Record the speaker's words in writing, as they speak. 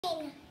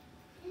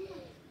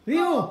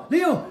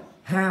Leo,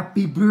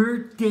 happy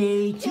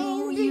birthday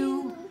to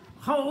you.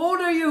 How old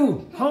are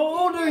you? How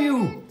old are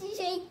you?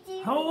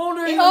 How old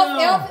are you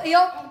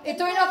now?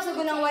 I-turn off sa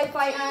gunang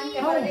wifi,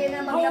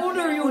 How old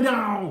are you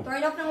now?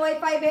 Turn off ng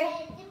wifi, be.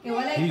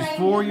 He's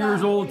 4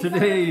 years old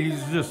today.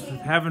 He's just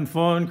having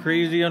fun,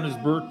 crazy on his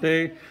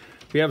birthday.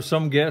 We have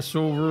some guests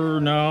over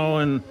now,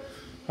 and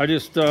I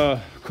just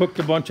cooked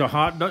a bunch of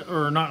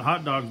not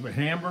hot dogs, but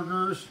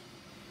hamburgers.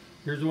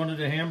 Here's one of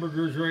the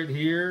hamburgers right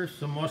here.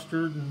 Some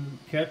mustard and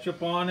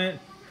ketchup on it.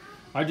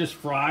 I just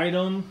fried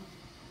them,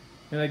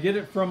 and I get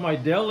it from my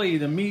deli.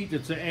 The meat,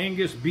 it's an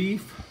Angus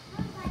beef.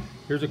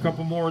 Here's a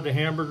couple more of the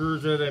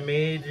hamburgers that I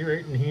made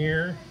right in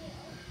here.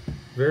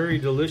 Very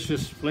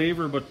delicious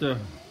flavor, but the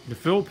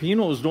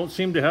Filipinos don't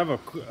seem to have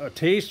a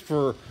taste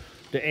for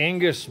the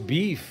Angus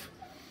beef.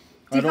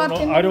 I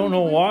don't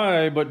know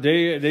why, but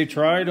they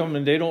tried them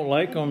and they don't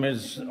like them.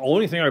 It's the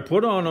only thing I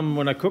put on them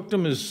when I cooked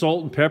them is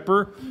salt and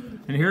pepper.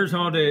 And here's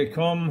how they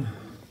come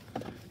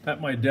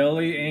at my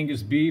deli: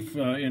 Angus beef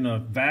in a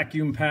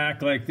vacuum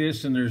pack like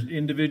this, and there's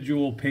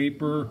individual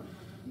paper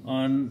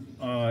on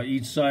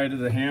each side of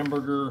the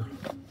hamburger.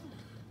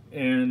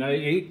 And I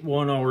ate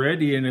one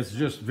already, and it's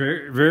just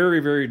very, very,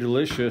 very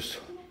delicious.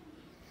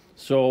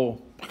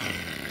 So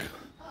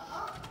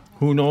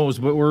who knows?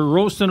 But we're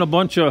roasting a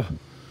bunch of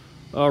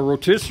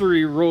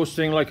rotisserie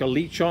roasting, like a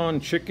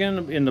lechon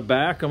chicken in the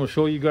back. I'm gonna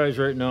show you guys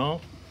right now.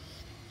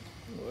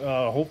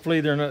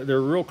 Hopefully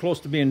they're real close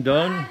to being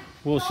done.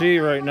 We'll see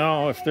right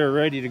now if they're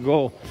ready to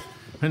go.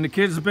 And the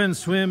kids have been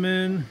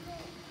swimming.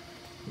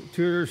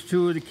 There's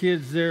two of the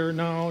kids there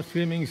now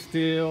swimming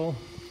still.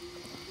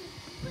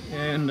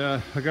 And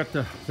I got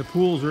the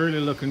pool's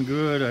really looking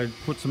good. I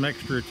put some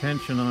extra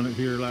attention on it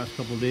here last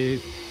couple of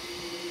days.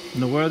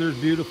 And the weather's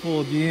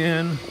beautiful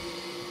again.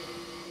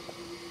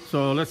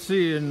 So let's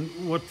see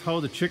how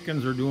the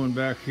chickens are doing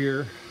back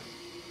here.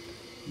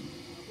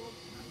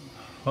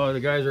 Oh,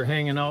 the guys are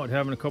hanging out,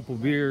 having a couple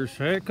beers.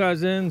 Hey,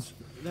 cousins.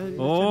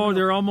 Oh,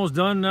 they're almost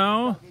done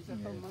now.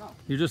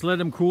 You just let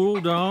them cool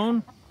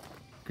down.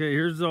 Okay,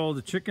 here's all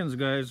the chickens,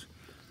 guys.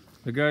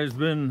 The guy's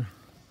been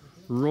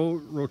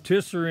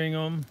rotisserie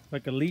them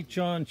like a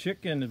lechon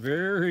chicken.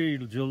 Very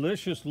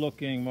delicious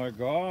looking, my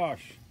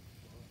gosh.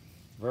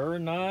 Very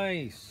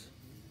nice.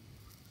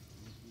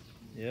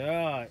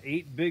 Yeah,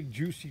 8 big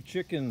juicy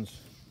chickens.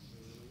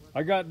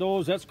 I got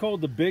those. That's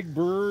called the Big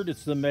Bird.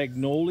 It's the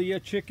Magnolia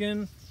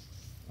chicken.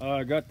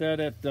 I got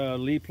that at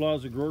Lee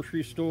Plaza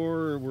grocery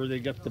store, where they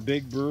got the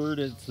Big Bird.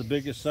 It's the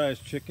biggest size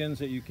chickens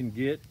that you can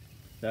get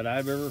that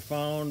I've ever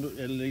found,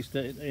 at least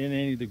in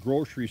any of the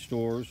grocery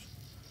stores.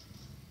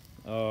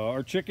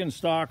 Our chicken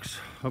stocks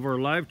of our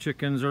live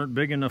chickens aren't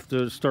big enough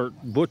to start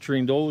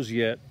butchering those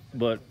yet,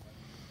 but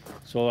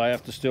so I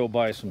have to still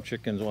buy some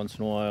chickens once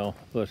in a while.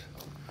 But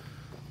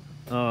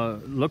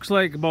looks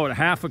like about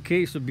half a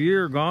case of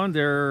beer gone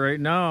there right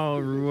now.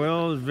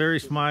 Well, is very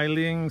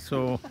smiling,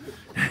 so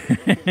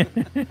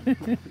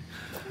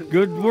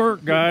good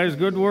work, guys,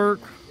 good work.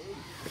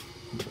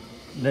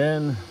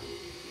 Then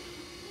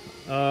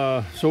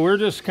so we're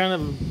just kind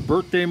of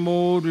birthday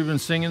mode. We've been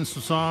singing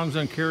some songs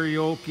on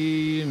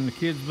karaoke, and the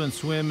kids been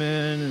swimming,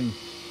 and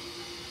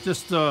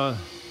just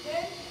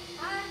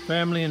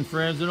family and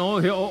friends. And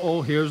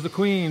oh, here's the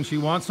queen. She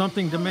wants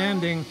something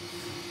demanding.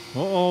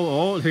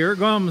 Oh, here it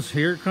comes.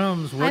 Here it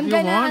comes. What do you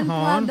want, hon? I'm gonna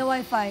unplug the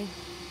Wi-Fi.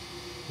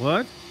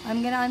 What?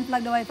 I'm gonna unplug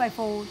the Wi-Fi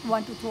for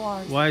 1 to 2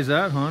 hours. Why is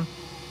that, hon?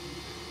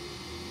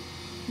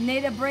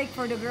 Need a break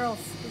for the girls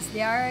because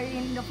they are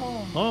in the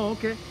phone. Oh,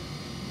 okay.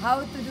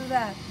 How to do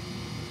that?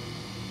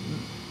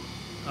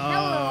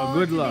 Hello,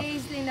 good luck.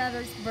 Today's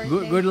Leonardo's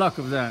birthday. Good luck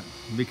with that,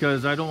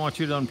 because I don't want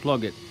you to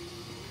unplug it.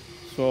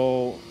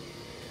 So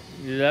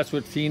that's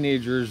what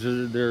teenagers,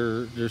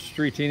 there's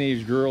 3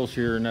 teenage girls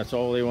here, and that's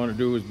all they want to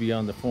do is be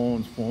on the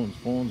phones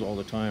all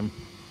the time.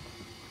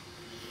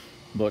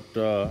 But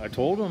I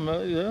told them,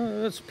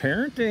 yeah, that's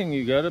parenting.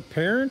 You got to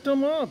parent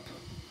them up.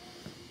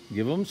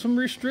 Give them some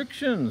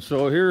restrictions.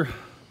 So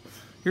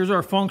here's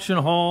our function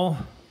hall.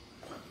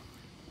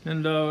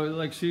 And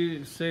like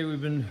she say,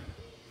 we've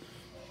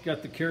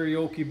got the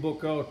karaoke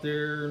book out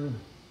there, and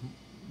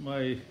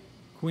my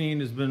queen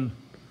has been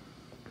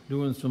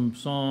doing some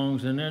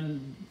songs. And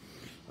then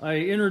I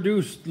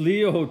introduced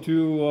Leo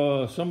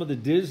to some of the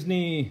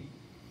Disney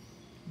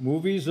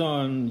movies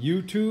on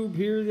YouTube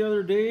here the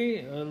other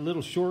day.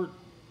 Little short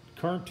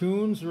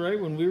cartoons, right?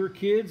 When we were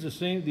kids,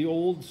 the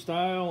old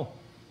style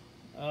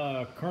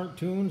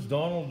cartoons,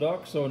 Donald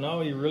Duck. So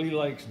now he really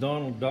likes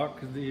Donald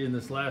Duck in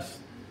this last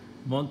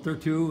month or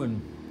two.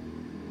 And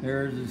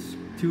there's his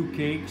 2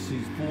 cakes.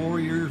 He's 4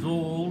 years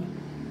old.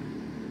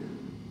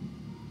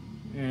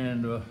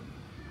 And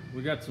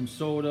we got some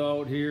soda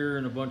out here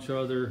and a bunch of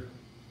other,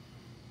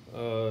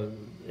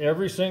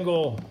 every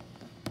single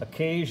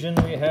occasion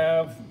we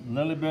have,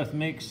 Lilybeth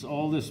makes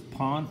all this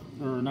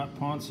not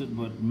pancit,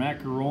 but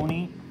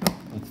macaroni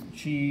with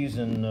cheese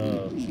and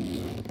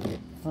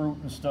fruit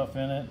and stuff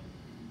in it.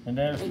 And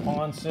there's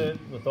pancit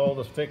with all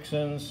the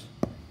fixings.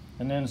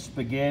 And then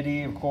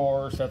spaghetti, of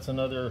course, that's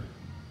another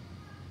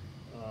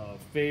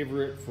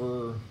favorite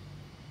for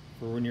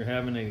when you're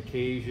having an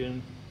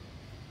occasion.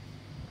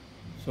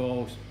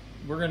 So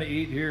we're gonna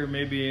eat here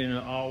maybe in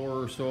an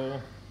hour or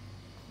so,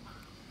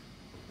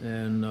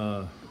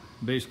 and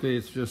basically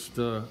it's just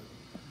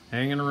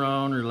hanging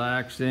around,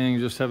 relaxing,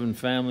 just having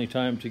family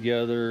time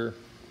together.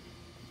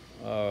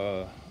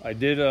 I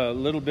did a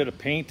little bit of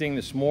painting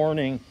this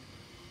morning,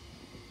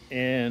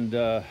 and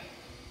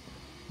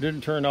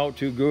didn't turn out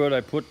too good.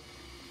 I put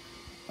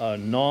a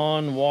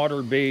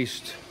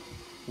non-water-based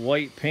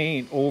white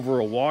paint over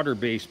a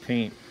water-based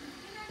paint,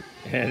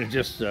 and it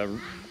just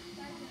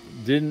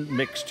didn't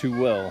mix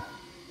too well.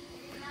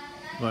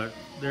 But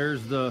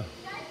there's the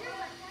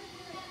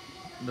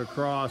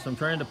cross. I'm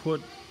trying to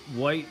put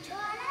white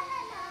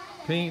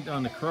paint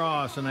on the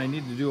cross, and I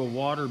need to do a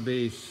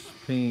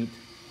water-based paint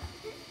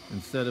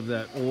instead of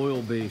that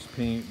oil-based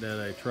paint that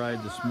I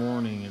tried this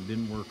morning. It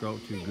didn't work out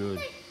too good.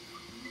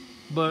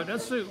 But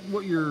that's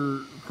what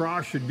your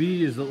cross should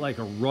be, is like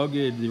a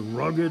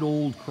rugged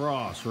old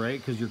cross, right?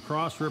 Because your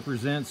cross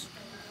represents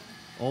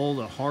all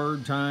the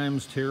hard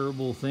times,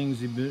 terrible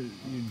things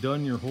you've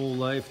done your whole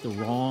life, the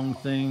wrong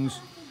things,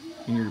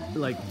 and you're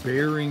like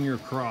bearing your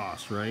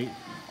cross, right?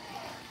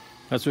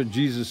 That's what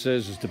Jesus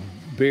says, is to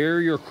bear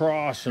your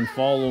cross and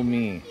follow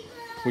me,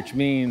 which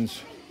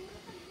means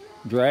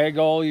drag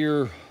all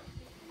your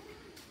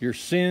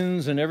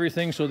sins and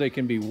everything so they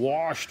can be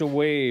washed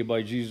away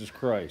by Jesus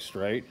Christ,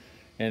 right?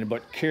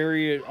 But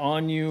carry it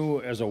on you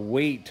as a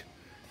weight,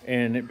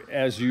 and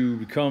as you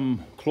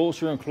become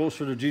closer and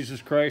closer to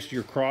Jesus Christ,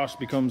 your cross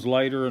becomes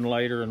lighter and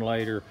lighter and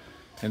lighter,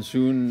 and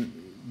soon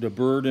the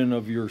burden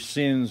of your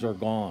sins are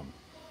gone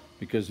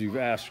because you've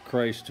asked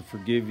Christ to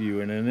forgive you.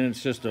 And then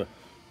it's just a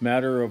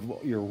matter of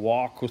your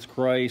walk with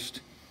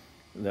Christ.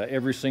 That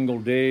every single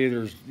day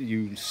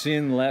you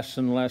sin less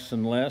and less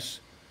and less,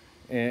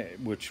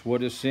 which,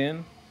 what is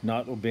sin?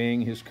 Not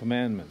obeying his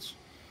commandments.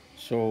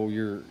 So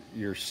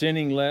you're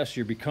sinning less,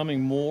 you're becoming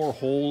more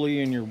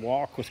holy in your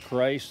walk with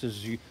Christ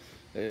as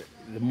the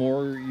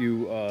more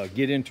you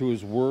get into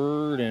his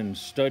word and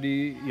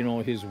study,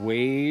 his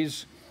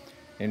ways,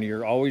 and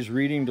you're always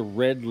reading the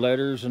red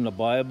letters in the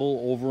Bible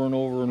over and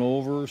over and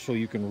over, so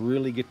you can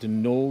really get to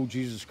know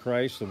Jesus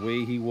Christ the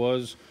way he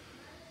was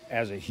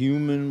as a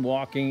human,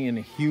 walking in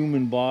a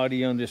human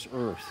body on this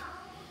earth.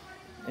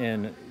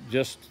 And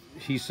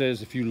he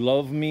says, if you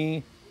love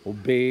me,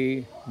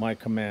 obey my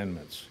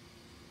commandments.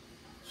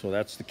 So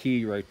that's the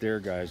key right there,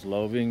 guys.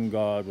 Loving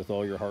God with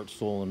all your heart,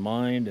 soul, and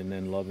mind, and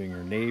then loving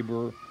your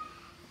neighbor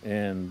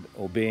and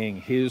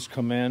obeying his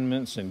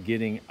commandments and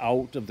getting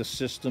out of the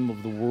system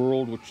of the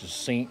world, which is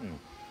Satan.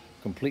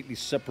 Completely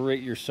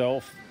separate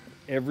yourself.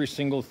 Every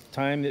single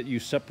time that you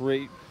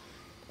separate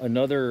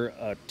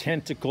another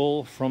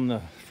tentacle from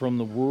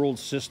the world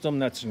system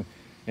that's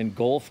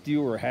engulfed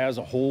you or has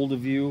a hold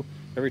of you,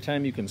 every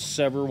time you can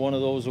sever one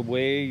of those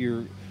away,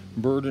 your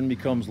burden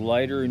becomes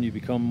lighter and you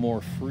become more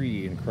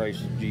free in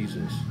Christ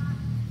Jesus.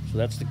 So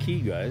that's the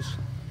key, guys.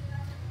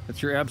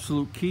 That's your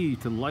absolute key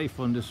to life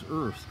on this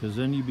earth, because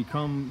then you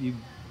become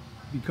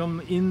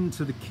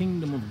into the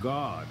kingdom of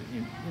God,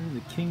 in the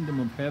kingdom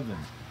of heaven,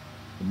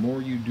 the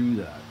more you do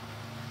that.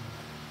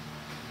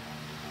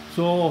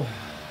 So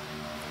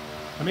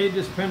I made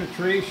this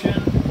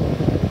penetration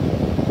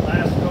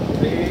last couple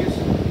days.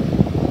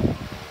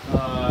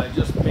 I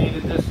just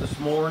painted this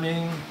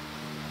morning,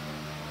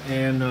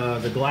 and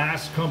the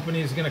glass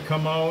company is going to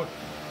come out,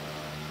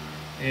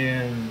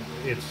 and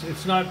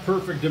it's not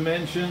perfect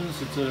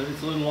dimensions. It's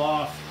a little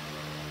off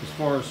as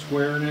far as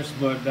squareness,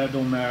 but that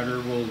don't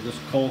matter. We'll just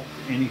caulk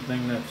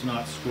anything that's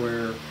not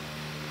square.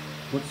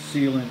 Put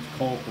sealant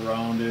caulk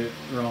around it,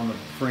 around the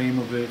frame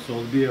of it. So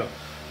it'll be a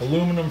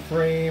aluminum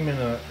frame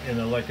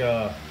and like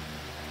a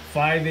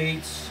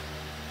 5/8,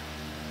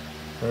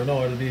 or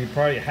no, it'll be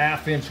probably a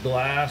 1/2 inch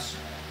glass.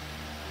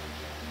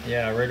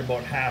 Yeah, right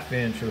about 1/2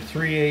 inch or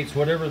 3/8,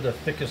 whatever the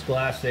thickest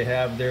glass they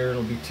have there.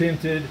 It'll be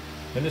tinted,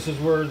 and this is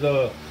where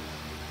the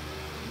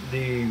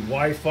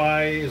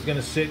Wi-Fi is going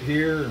to sit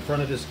here in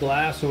front of this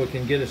glass, so it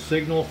can get a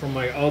signal from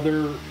my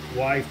other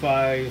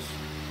Wi-Fis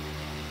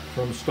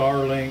from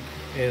Starlink,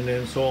 and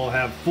then so I'll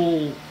have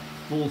full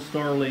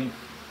Starlink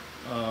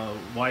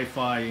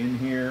Wi-Fi in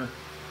here.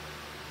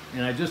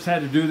 And I just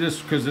had to do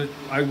this because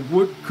I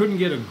couldn't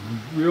get a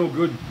real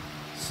good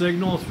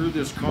signal through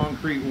this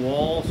concrete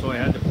wall, so I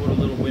had to put a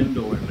little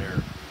window in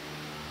there.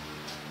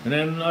 And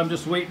then I'm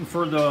just waiting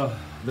for the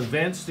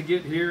vents to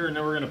get here, and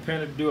then we're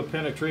going to do a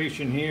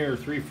penetration here,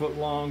 3 foot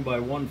long by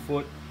 1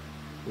 foot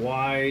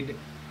wide,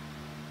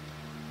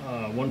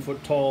 1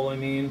 foot tall, I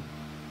mean.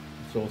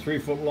 So 3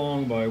 foot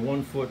long by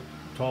 1 foot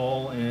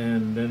tall,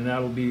 and then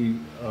that'll be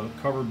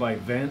covered by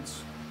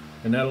vents,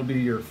 and that'll be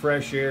your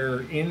fresh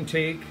air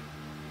intake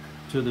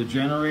to the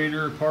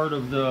generator part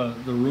of the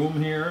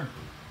room here.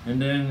 And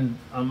then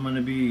I'm going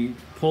to be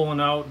pulling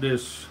out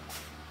this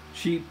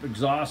cheap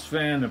exhaust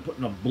fan and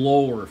putting a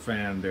blower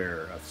fan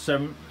there, a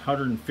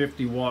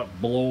 750 watt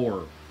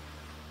blower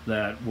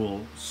that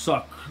will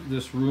suck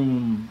this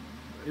room.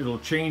 It'll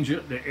change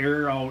the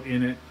air out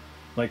in it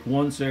like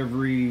once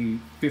every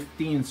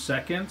 15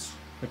 seconds,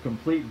 the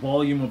complete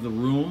volume of the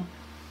room,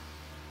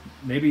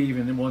 maybe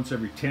even once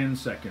every 10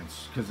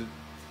 seconds, because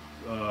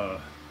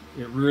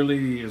it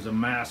really is a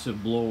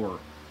massive blower.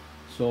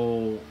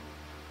 So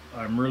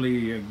I'm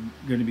really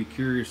going to be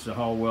curious to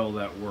how well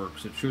that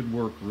works. It should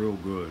work real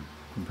good.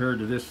 Compared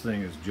to this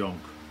thing is junk.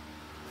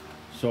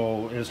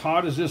 So as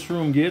hot as this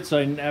room gets,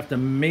 I have to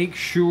make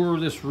sure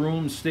this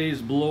room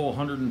stays below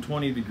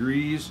 120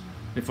 degrees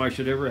if I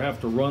should ever have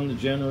to run the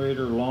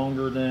generator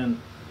longer than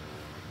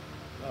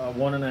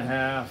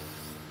 1.5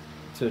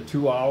 to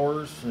 2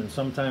 hours, and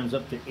sometimes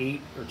up to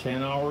 8 or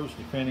 10 hours,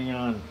 depending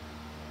on,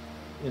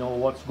 you know,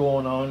 what's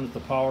going on with the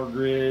power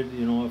grid,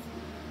 you know,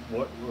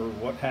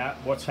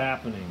 what's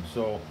happening.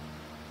 So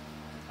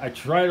I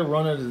try to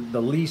run it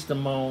the least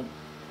amount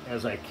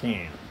as I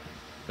can.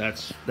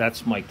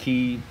 That's my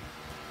key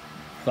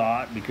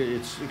thought, because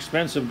it's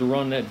expensive to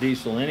run that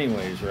diesel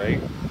anyways, right?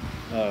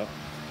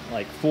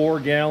 Like 4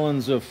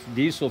 gallons of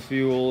diesel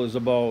fuel is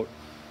about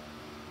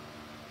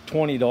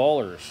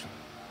 $20.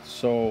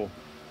 So,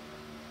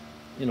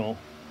 you know,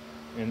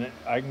 and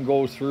I can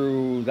go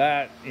through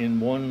that in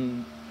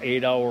one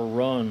 8-hour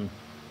run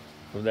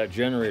for that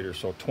generator.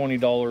 So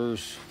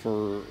 $20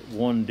 for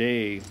one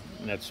day,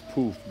 and that's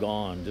poof,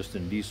 gone just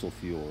in diesel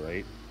fuel,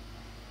 right?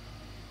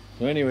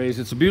 So anyways,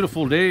 it's a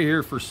beautiful day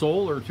here for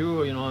solar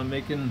too. You know, I'm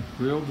making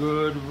real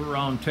good,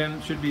 around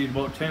 10, should be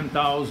about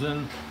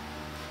 10,000.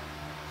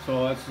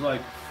 So that's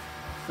like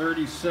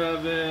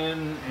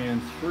 37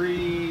 and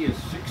 3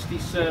 is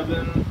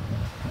 67.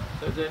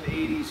 So then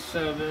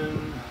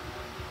 87.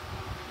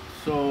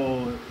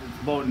 So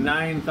it's about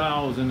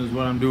 9,000 is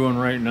what I'm doing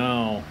right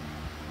now.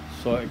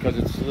 So because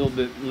it's a little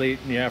bit late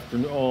in the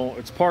afternoon. Oh,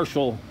 it's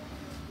partial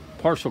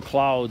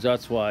clouds,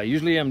 that's why.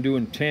 Usually I'm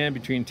doing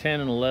between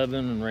 10 and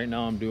 11, and right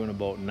now I'm doing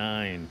about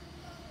 9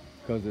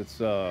 because it's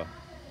a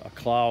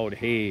cloud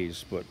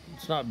haze, but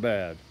it's not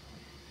bad.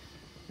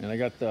 And I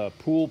got the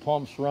pool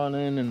pumps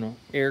running and the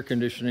air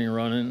conditioning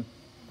running.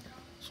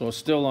 So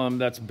still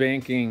that's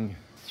banking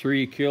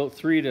 3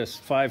 to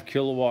 5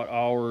 kilowatt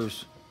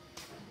hours,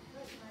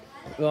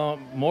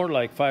 more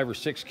like 5 or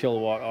 6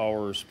 kilowatt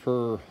hours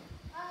per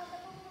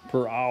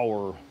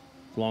hour,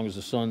 as long as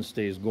the sun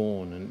stays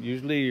going. And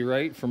usually,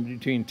 right, from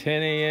between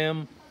 10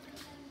 a.m.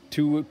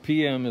 to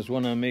p.m. is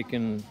when I'm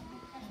making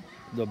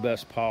the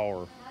best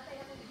power.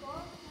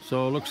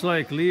 So it looks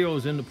like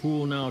Leo's in the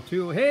pool now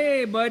too.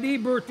 Hey buddy,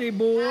 birthday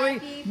boy,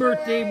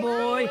 birthday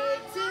boy.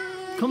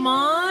 Come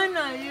on,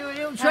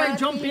 you try to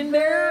jump in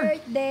there.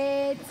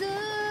 Birthday to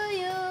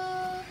you.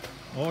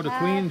 Oh, the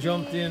queen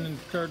jumped in and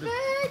started.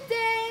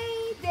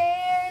 Birthday,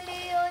 dear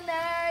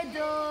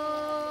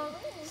Leonardo.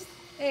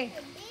 Hey.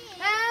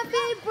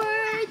 Happy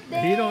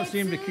birthday. He don't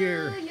seem to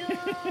care.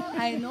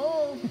 I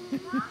know.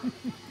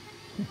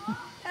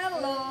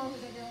 Hello.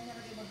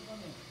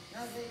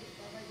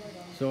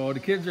 So the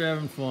kids are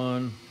having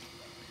fun,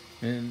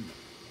 and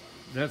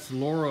that's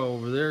Laura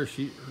over there.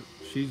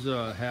 She's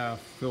a half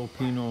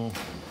Filipino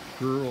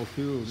girl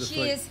too.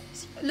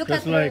 Look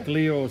just at like her.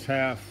 Leo's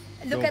half.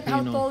 Look Filipino. at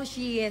how tall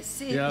she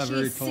is. Yeah,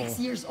 very she's tall. 6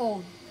 years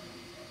old.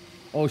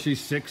 Oh,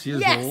 she's 6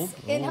 years yes. old?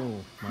 And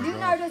oh, my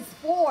Leonardo's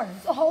God. 4.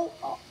 So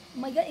oh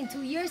my God, in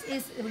 2 years,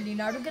 is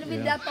Leonardo going to be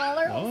that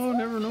taller? Oh,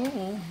 never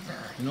know.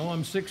 You know,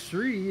 I'm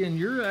 6'3", and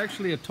you're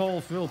actually a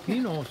tall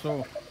Filipino,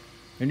 so...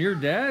 And your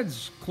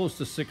dad's close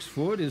to 6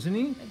 foot, isn't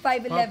he?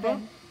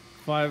 5'11".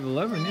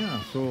 5'11",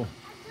 yeah.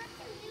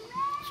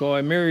 So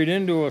I married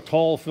into a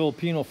tall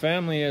Filipino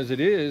family as it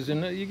is,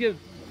 and you get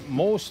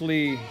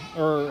mostly,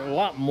 or a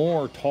lot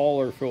more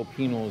taller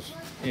Filipinos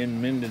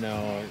in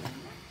Mindanao.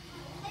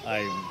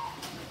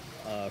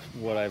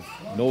 What I've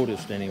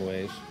noticed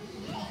anyways.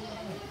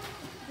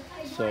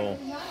 So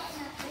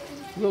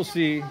we'll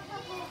see.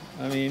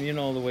 I mean, you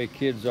know the way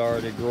kids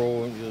are, they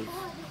grow,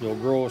 they'll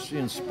grow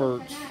in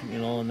spurts, you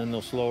know, and then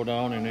they'll slow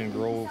down and then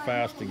grow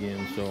fast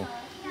again. So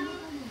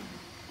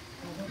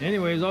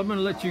anyways, I'm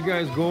gonna let you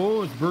guys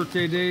go. It's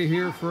birthday day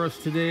here for us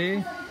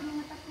today,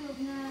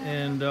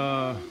 and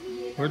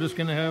we're just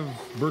gonna have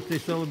birthday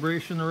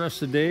celebration the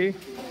rest of the day.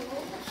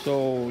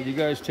 So you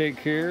guys take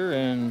care,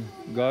 and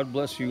God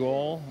bless you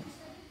all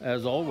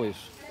as always,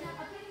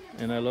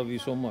 and I love you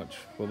so much.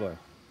 Bye-bye.